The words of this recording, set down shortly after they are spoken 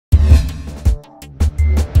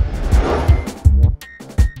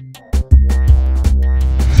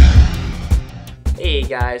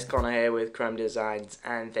guys, Connor here with Chrome Designs,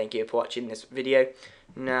 and thank you for watching this video.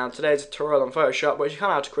 Now today's tutorial on Photoshop, which is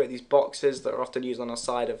kind of how to create these boxes that are often used on the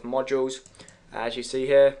side of modules. As you see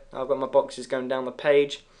here, I've got my boxes going down the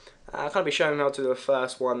page. I'll kind of be showing how to do the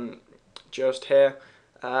first one just here.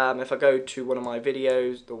 If I go to one of my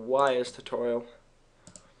videos, the wires tutorial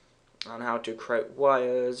on how to create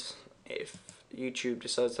wires, if YouTube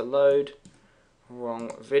decides to load,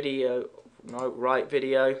 wrong video, no, right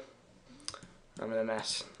video, I'm in a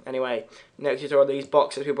mess. Anyway, next tutorial, these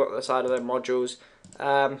boxes we put on the side of the modules,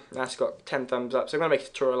 that's got 10 thumbs up, so I'm going to make a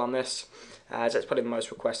tutorial on this, as it's probably the most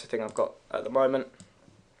requested thing I've got at the moment.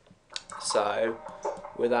 So,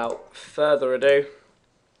 without further ado,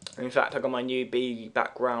 in fact I've got my new B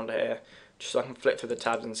background here, just so I can flip through the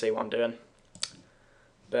tabs and see what I'm doing.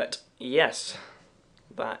 But yes,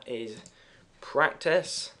 that is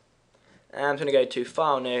practice. And I'm going to go to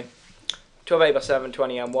File New,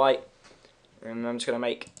 1280x720 and white, and I'm just going to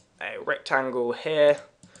make a rectangle here,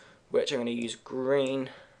 which I'm going to use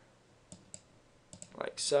green,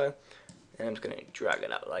 like so, and I'm just going to drag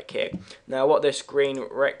it out like here. Now what this green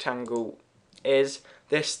rectangle is,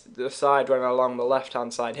 the side running along the left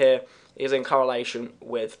hand side here is in correlation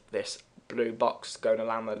with this blue box going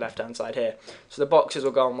along the left hand side here. So the boxes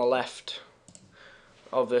will go on the left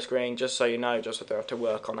of the screen, just so you know, just so they have to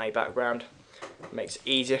work on a background. It makes it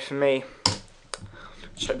easier for me.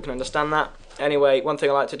 Just hope you can understand that. Anyway, one thing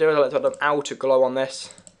I like to do is I like to put an outer glow on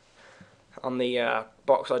this, on the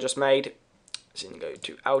box I just made. So you can go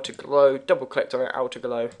to outer glow, double click on it, outer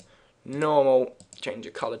glow, normal, change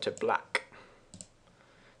the colour to black.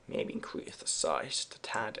 Maybe increase the size a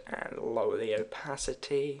tad and lower the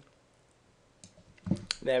opacity.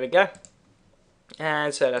 There we go.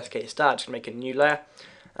 And so let's get started. Just make a new layer.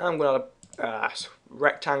 I'm going to have a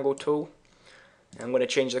rectangle tool. I'm going to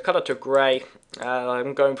change the colour to grey.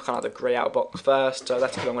 I'm going for kind of the grey out box first, so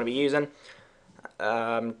that's what I'm going to be using.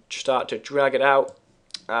 Start to drag it out.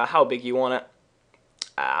 How big you want it.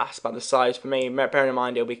 That's about the size for me. Bearing in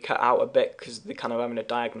mind it'll be cut out a bit because they're kind of having a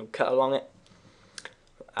diagonal cut along it.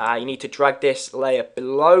 You need to drag this layer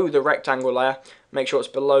below the rectangle layer. Make sure it's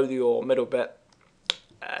below your middle bit,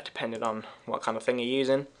 depending on what kind of thing you're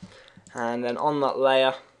using. And then on that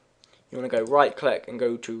layer, you want to go right click and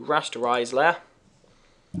go to rasterize layer.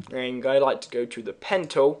 And I like to go to the pen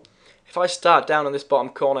tool. If I start down on this bottom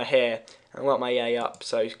corner here and want my A up,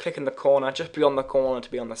 so click in the corner, just beyond the corner to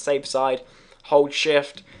be on the safe side, hold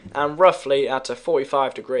shift, and roughly at a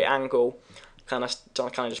 45-degree angle, kind of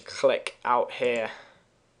just click out here,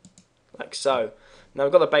 like so. Now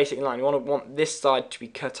we've got the basic line. You want this side to be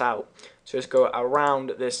cut out, so just go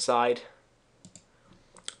around this side,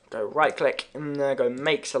 go right click, and there go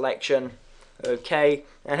make selection, OK,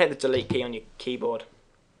 and hit the delete key on your keyboard.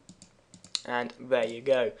 And there you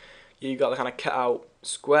go. You got the kind of cut out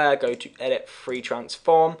square. Go to edit free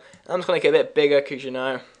transform. I'm just going to make it a bit bigger because you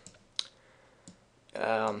know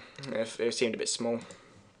it seemed a bit small.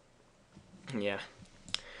 Yeah.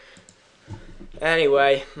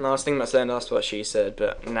 Anyway, I was thinking about saying that's what she said,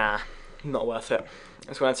 but nah, not worth it.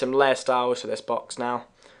 Let's go add some layer styles to this box now.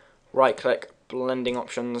 Right click, blending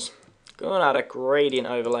options. Go and add a gradient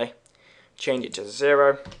overlay. Change it to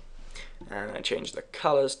 0. And then change the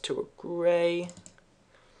colours to a grey.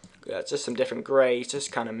 Yeah, just some different greys,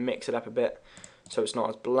 just kind of mix it up a bit so it's not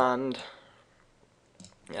as bland.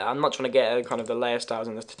 Yeah, I'm not trying to get kind of the layer styles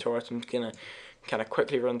in this tutorial, so I'm just going to kind of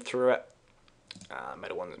quickly run through it.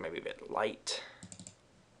 Middle one's maybe a bit light.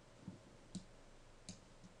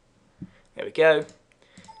 There we go.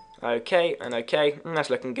 Okay, and okay, and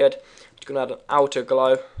that's looking good. Just going to add an outer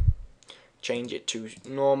glow, change it to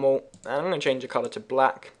normal, and I'm going to change the colour to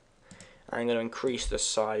black. I'm going to increase the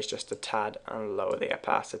size just a tad and lower the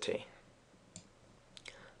opacity.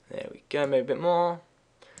 There we go, maybe a bit more.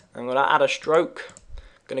 I'm going to add a stroke.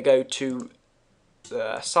 I'm going to go to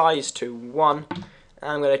the size to 1. And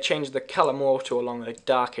I'm going to change the colour more to along a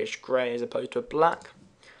darkish grey as opposed to a black.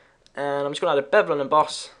 And I'm just going to add a bevel and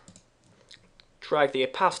emboss. Drag the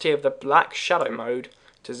opacity of the black shadow mode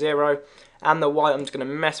to 0. And the white, I'm just going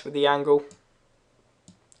to mess with the angle,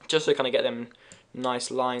 just so kind of get them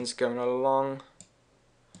nice lines going along.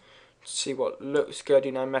 See what looks good,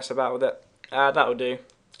 you know, mess about with it. That'll do.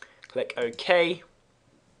 Click OK.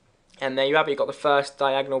 And there you have it, you've got the first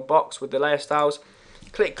diagonal box with the layer styles.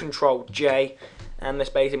 Click Ctrl J, and this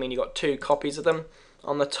basically means you've got 2 copies of them.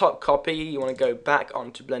 On the top copy, you want to go back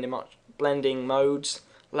onto blending modes,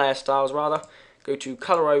 layer styles rather. Go to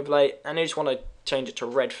color overlay, and you just want to change it to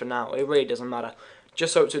red for now. It really doesn't matter.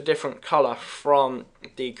 Just so it's a different colour from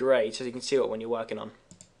the grey, so you can see it when you're working on.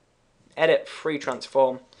 Edit free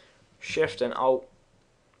transform, Shift and Alt,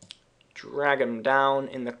 drag them down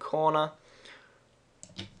in the corner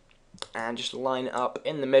and just line it up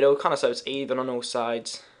in the middle, kind of so it's even on all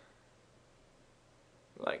sides,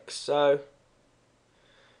 like so.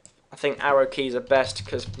 I think arrow keys are best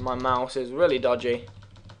because my mouse is really dodgy.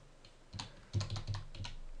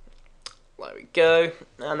 There we go,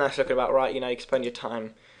 and that's looking about right. You know, you can spend your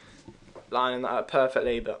time lining that up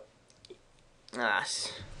perfectly, but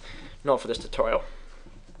that's not for this tutorial.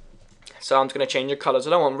 So I'm just going to change the colours.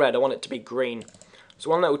 I don't want red, I want it to be green. So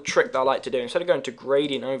one little trick that I like to do, instead of going to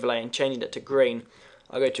gradient overlay and changing it to green,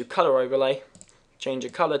 I go to colour overlay, change the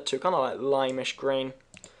colour to kind of like limeish green,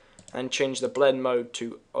 and change the blend mode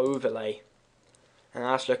to overlay. And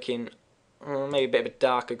that's looking maybe a bit of a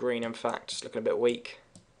darker green, in fact, it's looking a bit weak.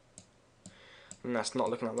 And that's not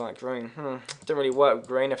looking like that green. Didn't really work with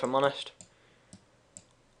green, if I'm honest.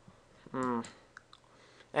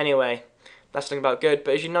 Anyway, that's looking about good,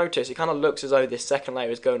 but as you notice, it kind of looks as though this second layer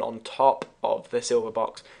is going on top of the silver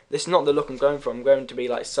box. This is not the look I'm going for. I'm going to be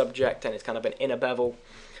like subject, and it's kind of an inner bevel.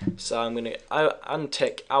 So I'm going to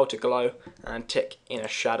untick outer glow and tick inner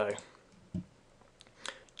shadow.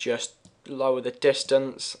 Just lower the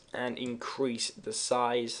distance and increase the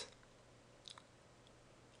size.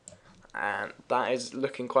 And that is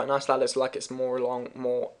looking quite nice. That looks like it's more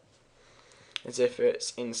as if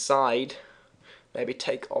it's inside. Maybe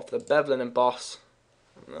take off the bevel and emboss.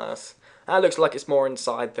 That looks like it's more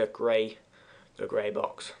inside the grey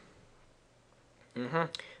box.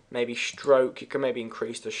 Maybe stroke. You can maybe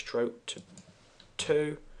increase the stroke to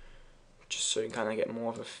 2, just so you can kind of get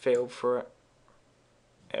more of a feel for it.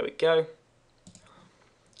 There we go.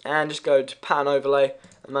 And just go to pattern overlay,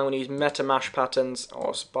 and I'm going to use MetaMash patterns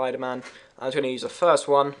or Spider-Man. I'm just going to use the first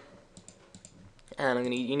one,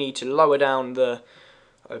 and you need to lower down the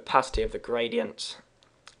opacity of the gradients,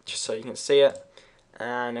 just so you can see it.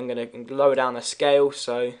 And I'm going to lower down the scale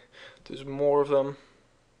so there's more of them.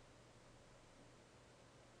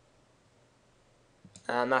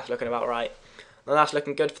 And that's looking about right. And that's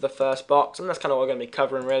looking good for the first box, and that's kind of what we're going to be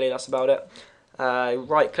covering really. That's about it.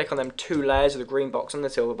 Right click on them 2 layers of the green box and the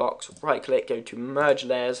silver box, right click, go to merge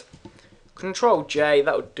layers, Control J,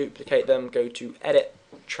 that will duplicate them, go to edit,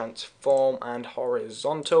 transform and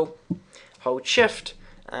horizontal, hold shift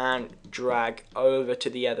and drag over to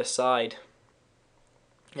the other side.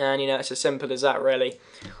 And you know, it's as simple as that really.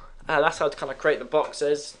 That's how to kind of create the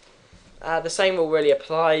boxes. The same will really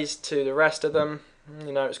applies to the rest of them.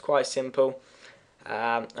 You know, it's quite simple.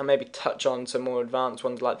 And maybe touch on some more advanced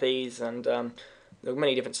ones like these, and there are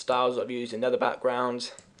many different styles that I've used in other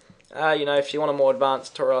backgrounds. You know, if you want a more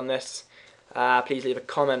advanced tutorial on this, please leave a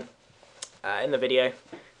comment in the video.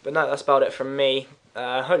 But no, that's about it from me.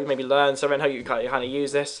 I hope you maybe learn something, hope you kind of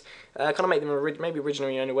use this. Kind of make them maybe original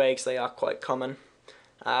in your own way, because they are quite common.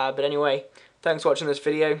 But anyway, thanks for watching this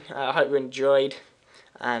video. I hope you enjoyed,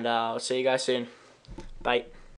 and I'll see you guys soon. Bye.